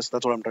F. Yes,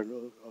 that's what I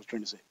was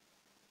trying to say.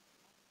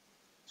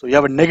 So you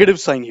have a negative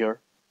sign here,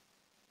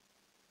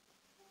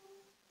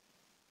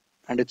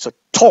 and it's a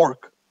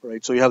torque,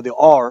 right? So you have the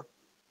R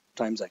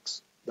times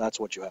X. That's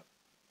what you have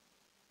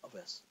of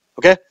S.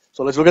 Okay?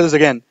 So let's look at this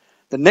again.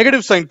 The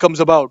negative sign comes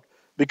about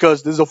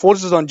because this is the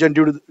forces on J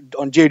due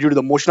to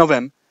the motion of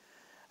M.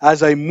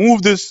 As I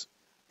move this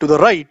to the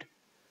right,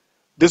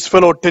 this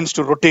fellow tends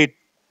to rotate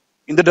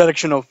in the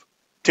direction of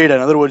theta.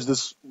 In other words,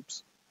 this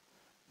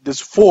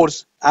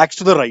force acts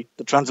to the right,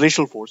 the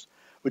translational force,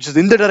 which is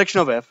in the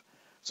direction of F.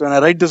 So when I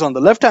write this on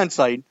the left-hand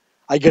side,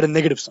 I get a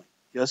negative sign.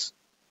 Yes?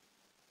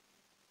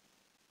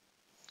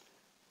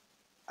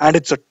 And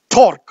it's a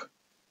torque,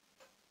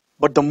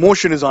 but the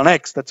motion is on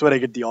X. That's where I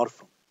get the R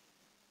from.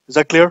 Is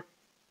that clear?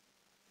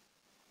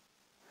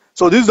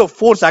 So this is the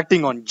force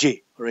acting on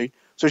J, right?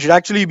 So it should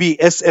actually be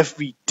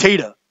SFV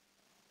theta.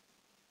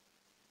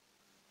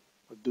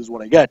 But this is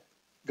what I get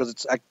because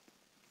it's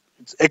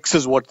X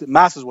is what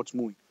mass is what's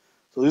moving.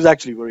 So this is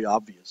actually very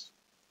obvious.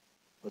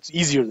 It's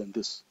easier than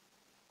this.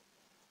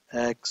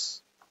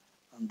 X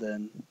and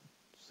then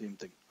same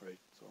thing, right?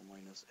 So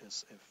minus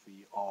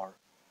SFVR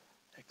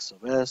X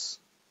of S.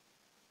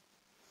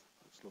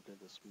 Let's look at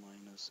this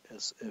minus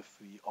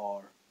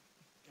SFVR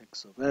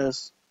X of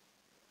S.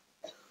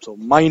 So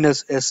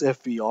minus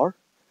SFVR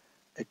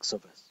X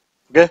of S.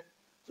 Okay?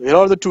 So here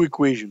are the two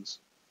equations.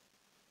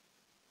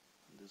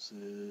 This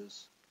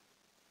is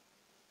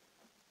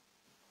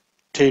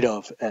theta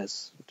of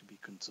S to be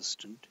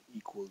consistent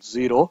equals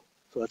 0.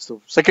 So that's the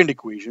second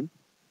equation.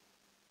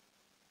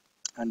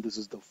 And this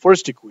is the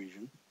first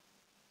equation.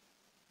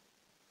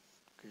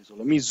 Okay, so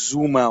let me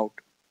zoom out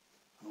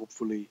and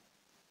hopefully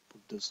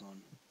put this on.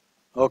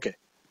 Okay.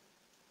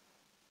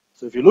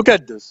 So if you look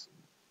at this,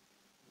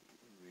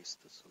 erase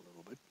this a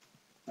little bit.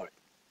 All right.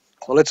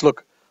 So let's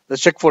look.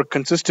 Let's check for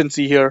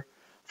consistency here.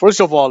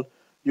 First of all,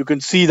 you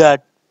can see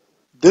that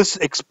this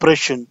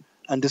expression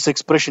and this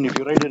expression, if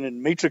you write it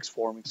in matrix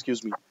form,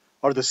 excuse me,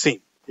 are the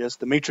same. Yes,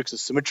 the matrix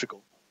is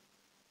symmetrical.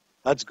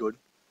 That's good.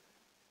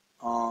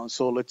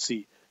 So let's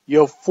see.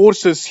 You have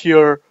forces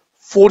here,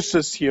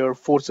 forces here,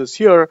 forces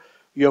here.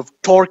 You have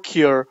torque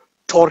here,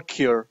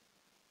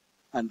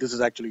 and this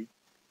is actually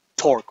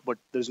torque, but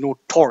there's no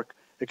torque,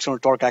 external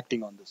torque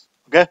acting on this.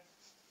 Okay?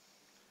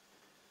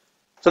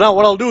 So now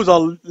what I'll do is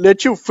I'll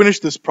let you finish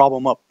this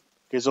problem up.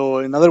 Okay, so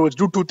in other words,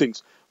 do two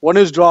things. One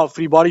is draw a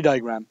free body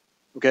diagram.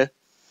 Okay?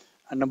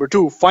 And number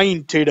two,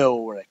 find theta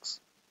over X.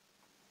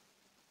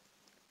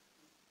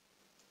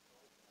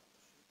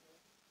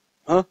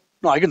 Huh?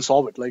 No, I can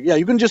solve it. Like, yeah,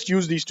 you can just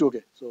use these two.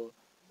 Okay, so.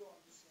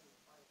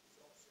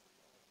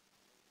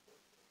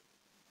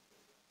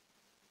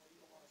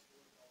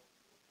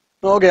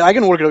 No, okay, I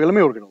can work it. Okay, let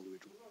me work it all the way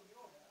through.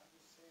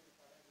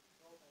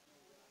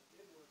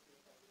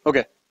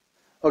 Okay,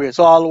 okay.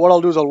 So what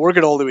I'll do is I'll work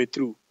it all the way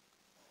through,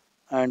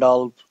 and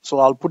I'll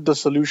put the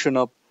solution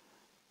up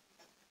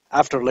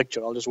after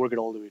lecture. I'll just work it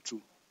all the way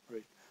through.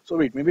 Right. So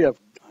wait, maybe I have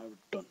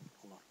it done.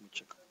 Hold on, let me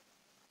check.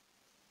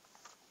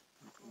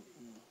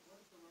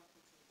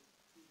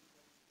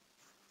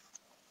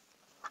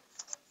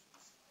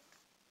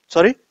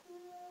 Sorry?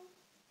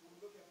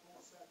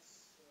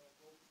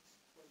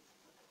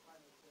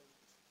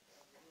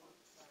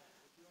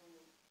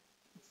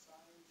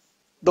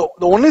 The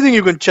only thing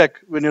you can check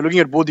when you're looking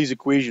at both these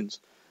equations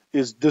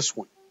is this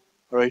one,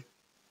 all right?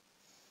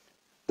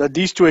 That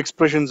these two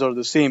expressions are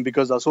the same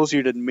because the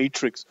associated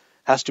matrix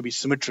has to be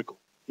symmetrical.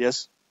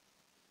 Yes?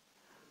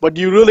 But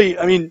you really,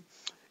 I mean,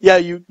 yeah,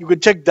 you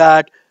can check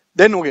that.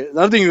 Then, okay,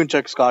 another thing you can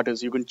check, Scott,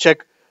 is you can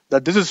check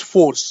that this is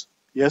force.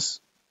 Yes?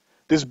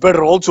 This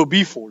better also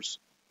be force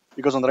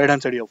because on the right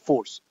hand side you have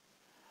force.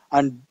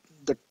 And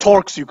the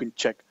torques you can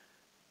check.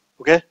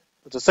 Okay?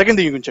 That's the second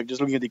thing you can check, just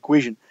looking at the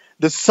equation.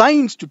 The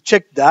signs to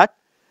check that,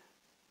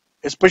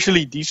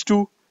 especially these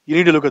two, you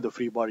need to look at the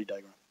free body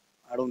diagram.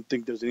 I don't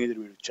think there's any other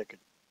way to check it.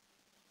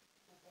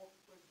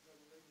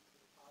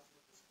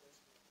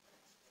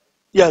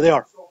 Yeah, they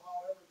are.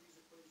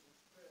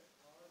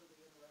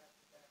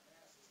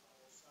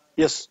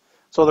 Yes.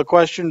 So the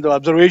question, the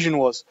observation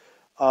was,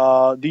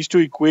 these two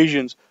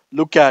equations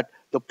look at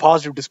the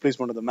positive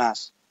displacement of the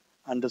mass,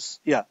 and this,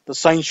 yeah, the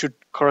signs should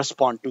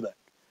correspond to that.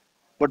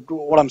 But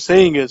what I'm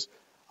saying is,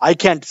 I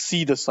can't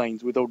see the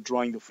signs without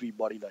drawing the free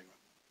body diagram,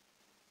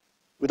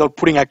 without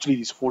putting actually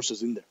these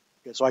forces in there.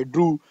 Okay, so I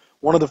drew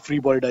one of the free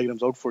body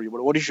diagrams out for you.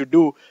 But what you should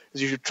do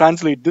is you should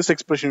translate this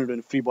expression into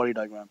a free body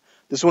diagram,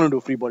 this one into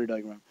a free body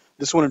diagram,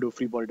 this one into a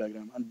free body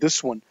diagram, and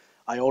this one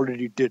I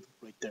already did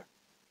right there.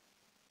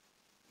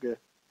 Okay.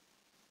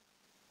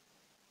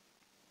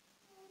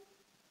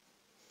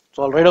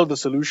 So I'll write out the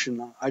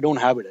solution. I don't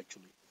have it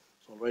actually,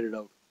 so I'll write it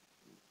out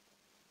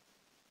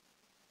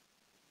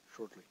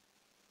shortly.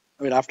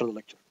 I mean after the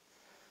lecture.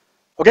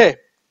 Okay.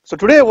 So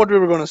today what we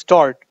were going to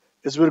start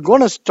is we're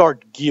going to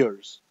start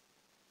gears.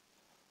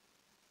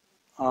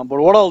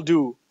 But what I'll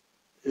do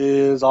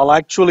is I'll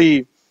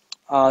actually,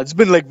 it's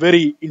been like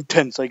very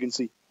intense, I can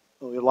see.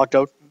 Oh, you're locked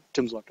out?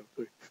 Tim's locked out.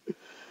 Sorry.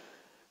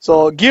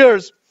 So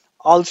gears,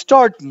 I'll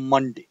start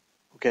Monday,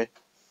 okay?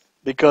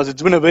 Because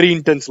it's been a very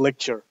intense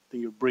lecture. I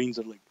think your brains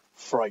are like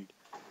fried.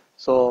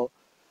 So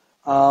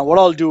what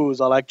I'll do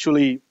is I'll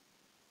actually,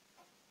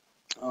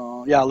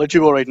 yeah, I'll let you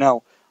go right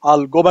now.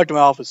 I'll go back to my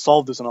office,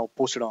 solve this, and I'll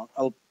post it on.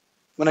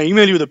 When I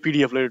email you the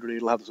PDF later today,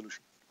 it'll have the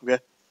solution, okay?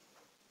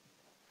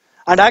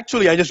 And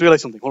actually, I just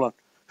realized something. Hold on.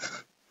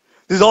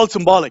 This is all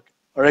symbolic,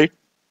 all right?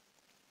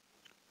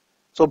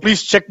 So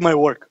please check my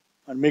work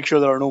and make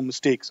sure there are no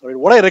mistakes. All right?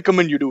 What I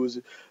recommend you do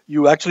is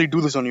you actually do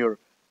this on your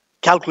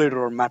calculator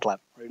or MATLAB.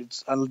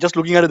 Right? And just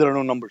looking at it, there are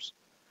no numbers.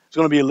 It's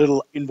going to be a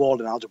little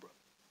involved in algebra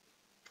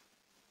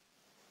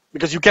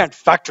because you can't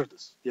factor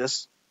this.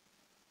 Yes,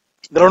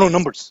 there are no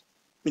numbers.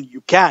 I mean, you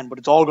can, but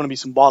it's all going to be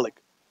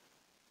symbolic.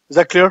 Is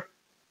that clear?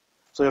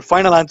 So your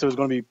final answer is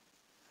going to be,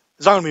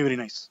 it's not going to be very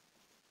nice.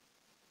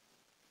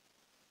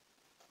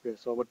 Okay,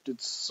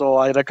 so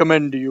I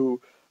recommend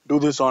you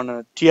do this on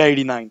a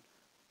TI-89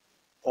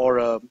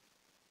 or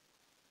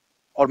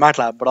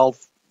MATLAB. But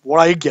what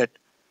I get,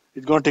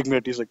 it's going to take me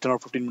at least like 10 or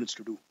 15 minutes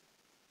to do.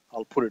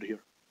 I'll put it here.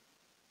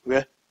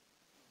 Okay.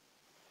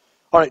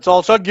 All right. So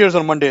I'll start gears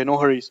on Monday. No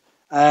hurries.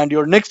 And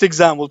your next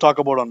exam we'll talk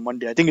about on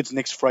Monday. I think it's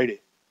next Friday.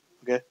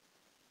 Okay.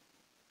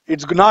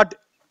 It's not.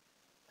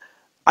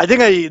 I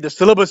think the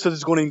syllabus says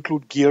it's going to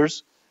include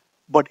gears,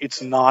 but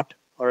it's not.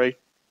 All right.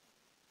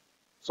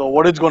 So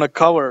what it's going to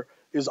cover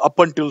is up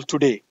until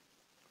today.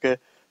 Okay.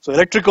 So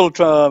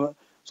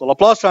so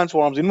Laplace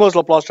transforms, inverse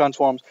Laplace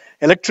transforms,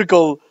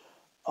 electrical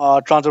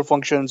transfer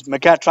functions,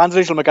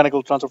 translational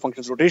mechanical transfer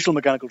functions, rotational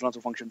mechanical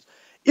transfer functions.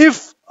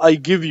 If I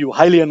give you,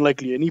 highly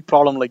unlikely, any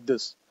problem like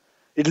this,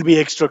 it'll be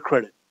extra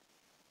credit.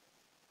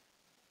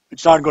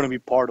 It's not going to be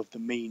part of the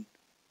main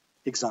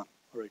exam,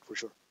 all right, for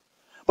sure.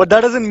 But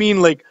that doesn't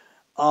mean like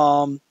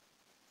the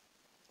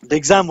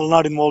exam will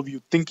not involve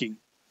you thinking.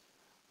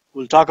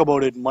 We'll talk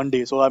about it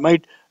Monday, so I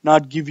might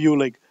not give you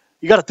like,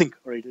 you got to think,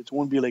 all right? It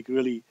won't be like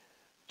really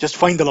just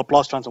find the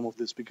Laplace transform of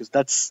this because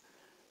that's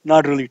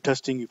not really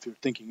testing if you're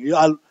thinking.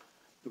 Okay,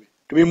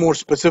 to be more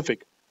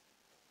specific,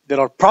 there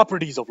are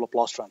properties of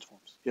Laplace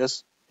transforms.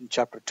 Yes, in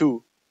chapter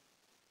 2,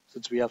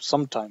 since we have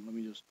some time,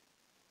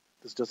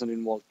 this doesn't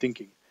involve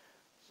thinking.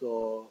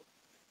 So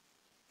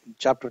in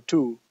chapter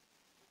 2,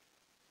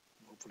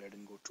 hopefully I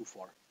didn't go too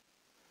far.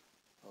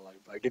 Well,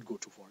 I did go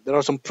too far. There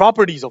are some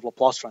properties of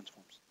Laplace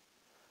transforms.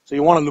 So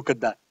you want to look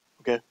at that,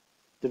 okay?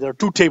 There are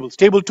two tables.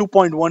 Table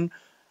 2.1,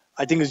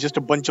 I think, is just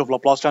a bunch of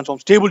Laplace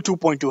transforms. Table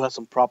 2.2 has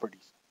some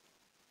properties,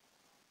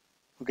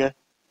 okay?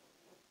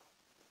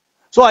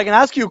 So I can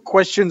ask you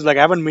questions like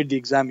I haven't made the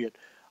exam yet.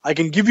 I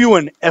can give you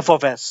an f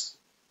of s,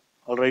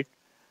 all right?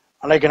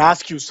 And I can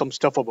ask you some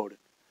stuff about it.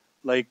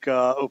 Like,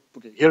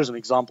 okay, here's an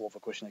example of a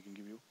question I can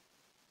give you.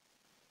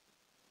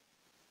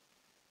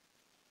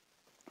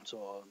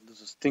 So this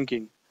is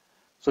thinking.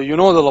 So you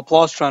know the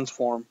Laplace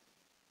transform.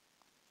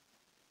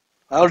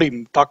 I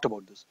already talked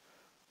about this.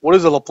 What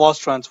is the Laplace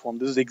transform?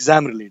 This is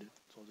exam related.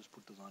 So I'll just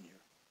put this on here.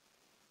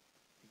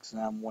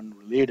 Exam 1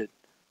 related.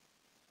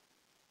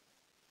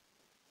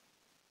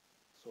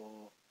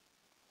 So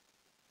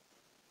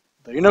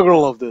the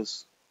integral of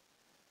this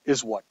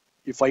is what?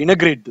 If I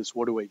integrate this,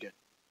 what do I get?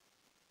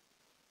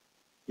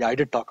 Yeah, I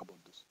did talk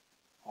about this.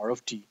 R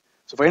of t.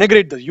 So if I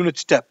integrate the unit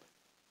step,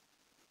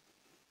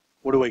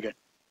 what do I get?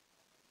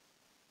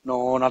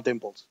 No, not the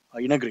impulse. I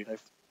integrate.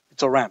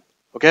 It's a ramp.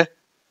 Okay.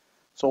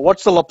 So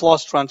what's the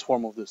Laplace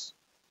transform of this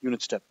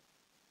unit step?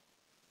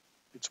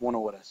 It's 1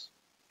 over s.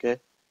 Okay.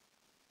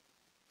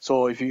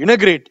 So if you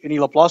integrate any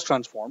Laplace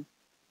transform,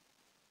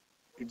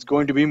 it's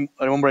going to be,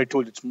 remember I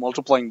told you, it's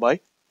multiplying by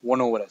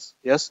 1 over s.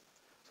 Yes?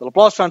 So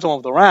Laplace transform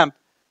of the ramp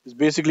is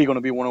basically going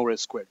to be 1 over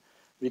s squared.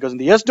 Because in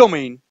the s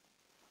domain,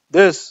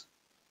 this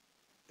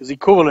is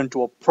equivalent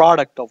to a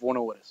product of 1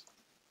 over s.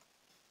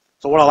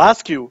 So what I'll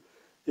ask you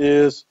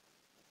is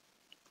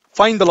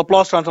find the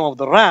Laplace transform of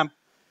the ramp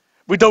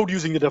without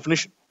using the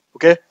definition.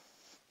 Okay?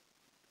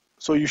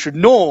 So you should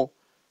know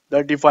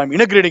that if I'm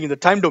integrating in the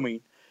time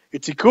domain,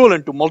 it's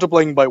equivalent to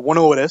multiplying by 1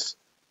 over s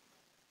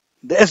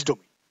in the s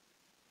domain.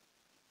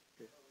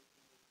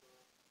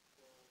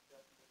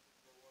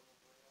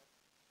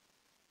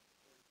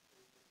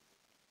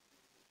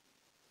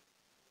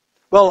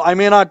 Well, I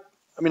may not,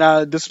 I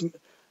mean, this,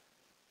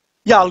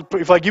 yeah,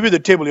 if I give you the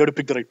table, you have to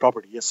pick the right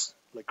property. Yes,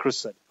 like Chris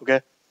said.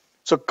 Okay.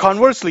 So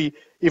conversely,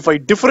 if I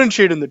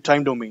differentiate in the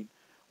time domain,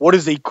 what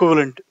is the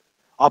equivalent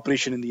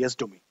operation in the s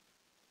domain?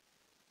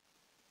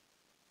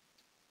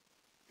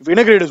 If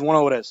integrate is 1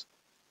 over s,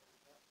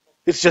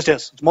 it's just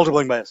s. It's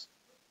multiplying by s.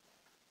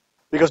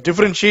 Because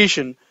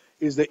differentiation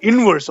is the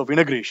inverse of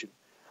integration,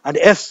 and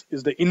s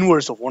is the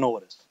inverse of 1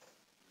 over s.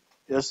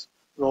 Yes.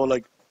 So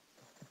like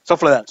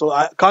stuff like that.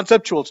 So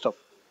conceptual stuff.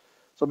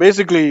 So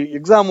basically,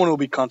 exam one will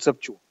be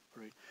conceptual.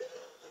 Right.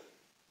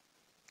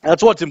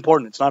 That's what's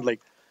important. It's not like,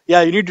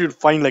 yeah, you need to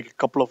find like a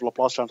couple of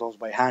Laplace transforms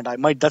by hand.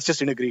 That's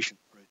just integration.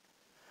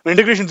 Right.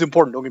 Integration is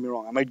important. Don't get me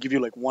wrong. I might give you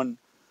like one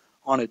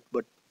on it,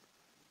 but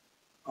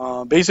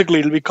basically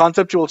it'll be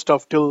conceptual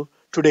stuff till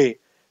today,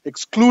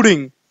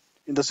 excluding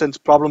in the sense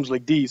problems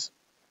like these.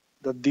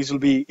 That these will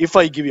be, if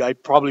I give you, I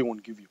probably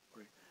won't give you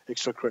right,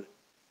 extra credit.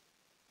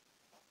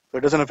 So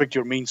it doesn't affect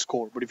your main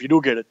score. But if you do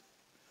get it,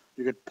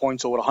 you get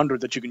points over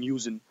 100 that you can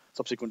use in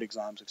subsequent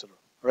exams, etc.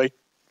 Right?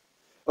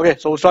 Okay,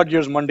 so we'll start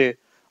yours Monday.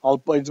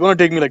 It's going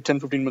to take me like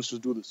 10-15 minutes to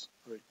do this.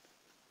 Right?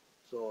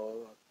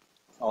 So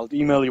I'll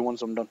email you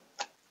once I'm done.